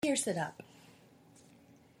Pierce it up.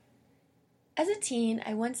 As a teen,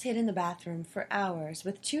 I once hid in the bathroom for hours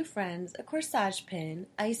with 2 friends, a corsage pin,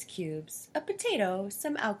 ice cubes, a potato,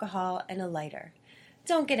 some alcohol, and a lighter.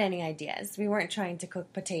 Don't get any ideas. We weren't trying to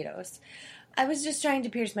cook potatoes. I was just trying to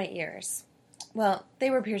pierce my ears. Well, they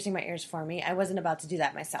were piercing my ears for me. I wasn't about to do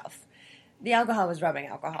that myself. The alcohol was rubbing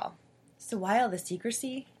alcohol. So why all the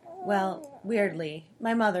secrecy? Well, weirdly,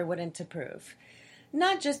 my mother wouldn't approve.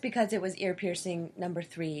 Not just because it was ear piercing number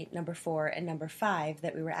 3, number 4, and number 5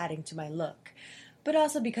 that we were adding to my look, but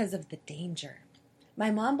also because of the danger. My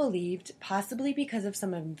mom believed, possibly because of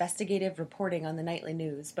some investigative reporting on the nightly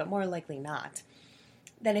news, but more likely not,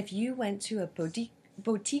 that if you went to a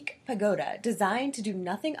boutique pagoda designed to do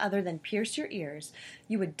nothing other than pierce your ears,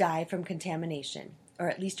 you would die from contamination, or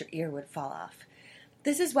at least your ear would fall off.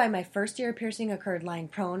 This is why my first ear piercing occurred lying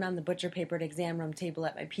prone on the butcher-papered exam room table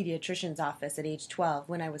at my pediatrician's office at age 12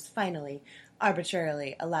 when I was finally,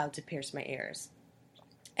 arbitrarily allowed to pierce my ears.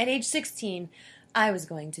 At age 16, I was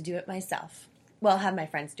going to do it myself. Well, have my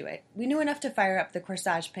friends do it. We knew enough to fire up the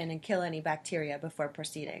corsage pin and kill any bacteria before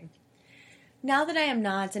proceeding. Now that I am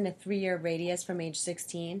not in a 3-year radius from age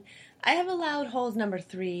 16, I have allowed holes number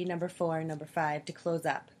 3, number 4, and number 5 to close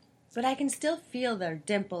up. But I can still feel their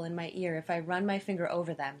dimple in my ear if I run my finger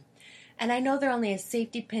over them. And I know they're only a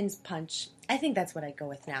safety pin's punch, I think that's what I'd go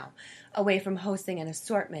with now, away from hosting an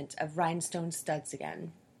assortment of rhinestone studs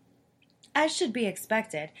again. As should be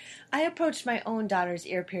expected, I approached my own daughter's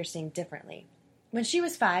ear piercing differently. When she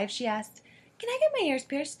was 5, she asked, "Can I get my ears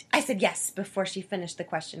pierced?" I said yes before she finished the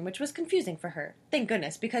question, which was confusing for her. Thank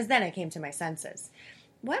goodness, because then I came to my senses.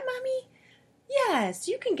 "What, Mommy?" "Yes,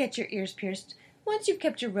 you can get your ears pierced once you've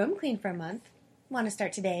kept your room clean for a month. Want to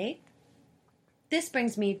start today?" This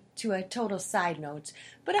brings me to a total side note,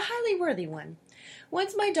 but a highly worthy one.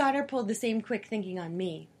 Once my daughter pulled the same quick thinking on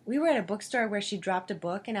me. We were at a bookstore where she dropped a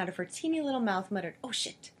book and out of her teeny little mouth muttered, "Oh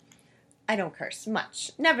shit." I don't curse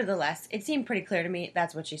much. Nevertheless, it seemed pretty clear to me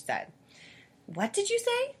that's what she said. "What did you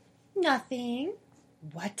say?" "Nothing."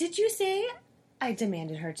 "What did you say?" I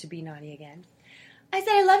demanded her to be naughty again. "I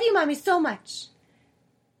said I love you, Mommy, so much."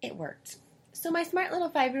 It worked. So my smart little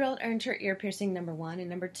 5-year-old earned her ear piercing number 1 and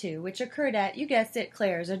number 2, which occurred at, you guessed it,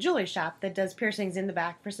 Claire's, a jewelry shop that does piercings in the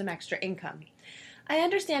back for some extra income. I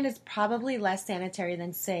understand it's probably less sanitary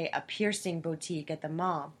than, say, a piercing boutique at the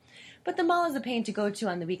mall. But the mall is a pain to go to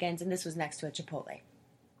on the weekends, and this was next to a Chipotle.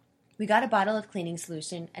 We got a bottle of cleaning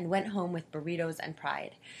solution and went home with burritos and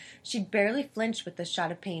pride. She'd barely flinched with the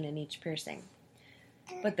shot of pain in each piercing.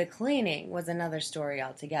 But the cleaning was another story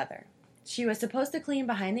altogether. She was supposed to clean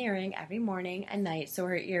behind the earring every morning and night so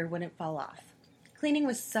her ear wouldn't fall off. Cleaning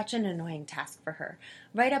was such an annoying task for her,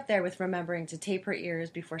 right up there with remembering to tape her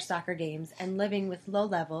ears before soccer games and living with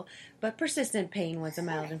low-level but persistent pain once a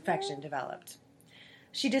mild infection developed.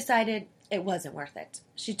 She decided it wasn't worth it.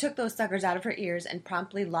 She took those suckers out of her ears and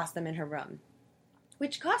promptly lost them in her room,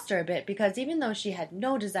 which cost her a bit because even though she had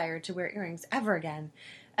no desire to wear earrings ever again,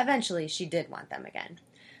 eventually she did want them again.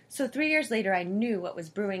 So 3 years later, I knew what was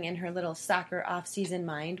brewing in her little soccer off-season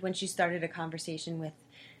mind when she started a conversation with,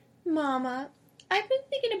 "Mama, I've been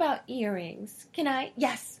thinking about earrings. Can I—"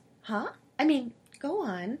 "Yes." "Huh? Go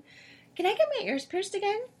on. Can I get my ears pierced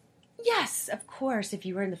again?" "Yes, of course, if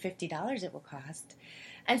you earn the $50 it will cost."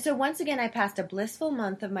 And so once again I passed a blissful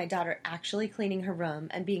month of my daughter actually cleaning her room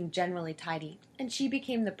and being generally tidy, and she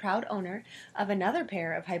became the proud owner of another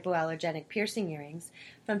pair of hypoallergenic piercing earrings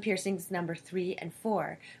from piercings number 3 and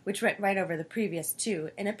 4, which went right over the previous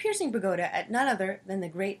 2, in a piercing pagoda at none other than the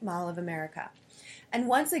Great Mall of America. And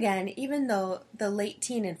once again, even though the late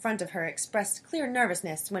teen in front of her expressed clear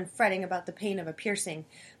nervousness when fretting about the pain of a piercing,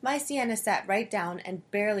 my Sienna sat right down and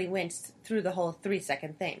barely winced through the whole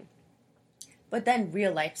 3-second thing. But then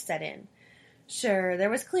real life set in. Sure, there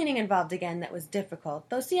was cleaning involved again that was difficult,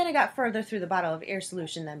 though Sienna got further through the bottle of ear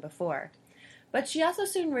solution than before. But she also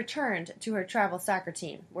soon returned to her travel soccer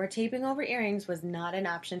team, where taping over earrings was not an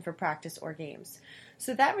option for practice or games.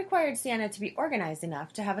 So that required Sienna to be organized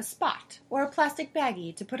enough to have a spot, or a plastic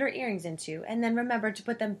baggie to put her earrings into, and then remember to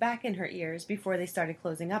put them back in her ears before they started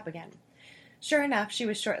closing up again. Sure enough, she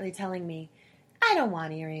was shortly telling me, "I don't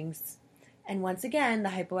want earrings." And once again, the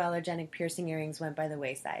hypoallergenic piercing earrings went by the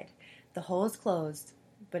wayside. The holes closed,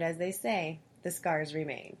 but as they say, the scars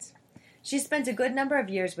remained. She spent a good number of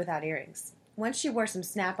years without earrings. Once she wore some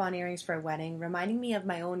snap-on earrings for a wedding, reminding me of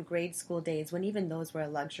my own grade school days when even those were a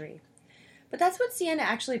luxury. But that's what Sienna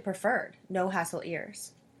actually preferred, no-hassle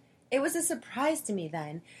ears. It was a surprise to me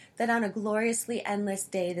then that on a gloriously endless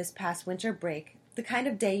day this past winter break, the kind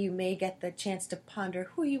of day you may get the chance to ponder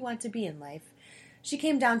who you want to be in life, she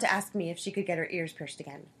came down to ask me if she could get her ears pierced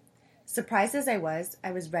again. Surprised as I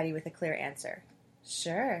was ready with a clear answer.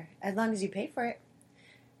 Sure, as long as you pay for it.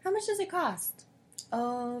 How much does it cost?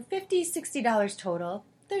 Oh, $50, $60 total.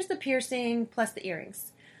 There's the piercing plus the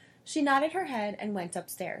earrings. She nodded her head and went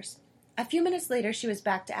upstairs. A few minutes later, she was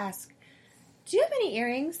back to ask, do you have any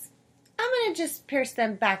earrings? I'm going to just pierce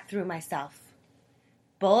them back through myself.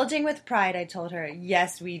 Bulging with pride, I told her,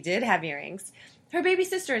 yes, we did have earrings. Her baby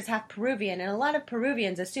sister is half Peruvian, and a lot of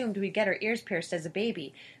Peruvians assumed we'd get her ears pierced as a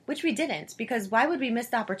baby, which we didn't, because why would we miss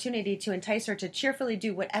the opportunity to entice her to cheerfully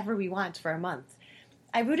do whatever we want for a month?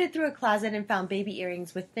 I rooted through a closet and found baby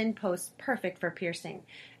earrings with thin posts perfect for piercing,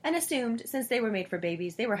 and assumed, since they were made for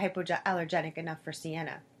babies, they were hypoallergenic enough for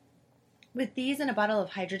Sienna. With these and a bottle of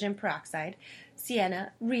hydrogen peroxide,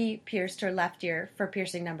 Sienna re-pierced her left ear for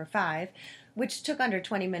piercing number 5, which took under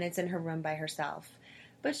 20 minutes in her room by herself.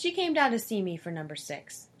 But she came down to see me for number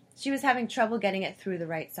 6. She was having trouble getting it through the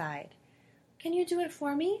right side. Can you do it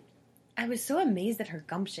for me? I was so amazed at her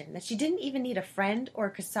gumption that she didn't even need a friend or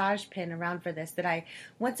a corsage pin around for this that I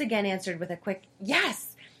once again answered with a quick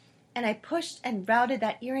yes! And I pushed and routed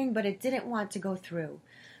that earring, but it didn't want to go through.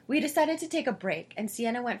 We decided to take a break, and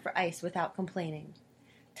Sienna went for ice without complaining.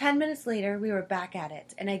 10 minutes later, we were back at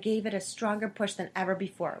it, and I gave it a stronger push than ever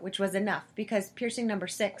before, which was enough, because piercing number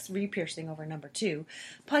 6, re-piercing over number 2,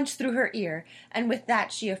 punched through her ear, and with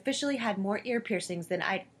that she officially had more ear piercings than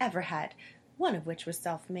I'd ever had, one of which was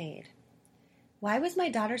self-made. Why was my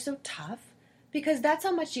daughter so tough? Because that's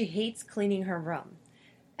how much she hates cleaning her room.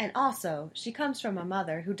 And also, she comes from a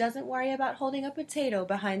mother who doesn't worry about holding a potato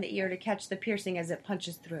behind the ear to catch the piercing as it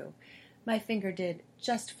punches through. My finger did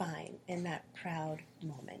just fine in that proud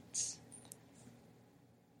moment.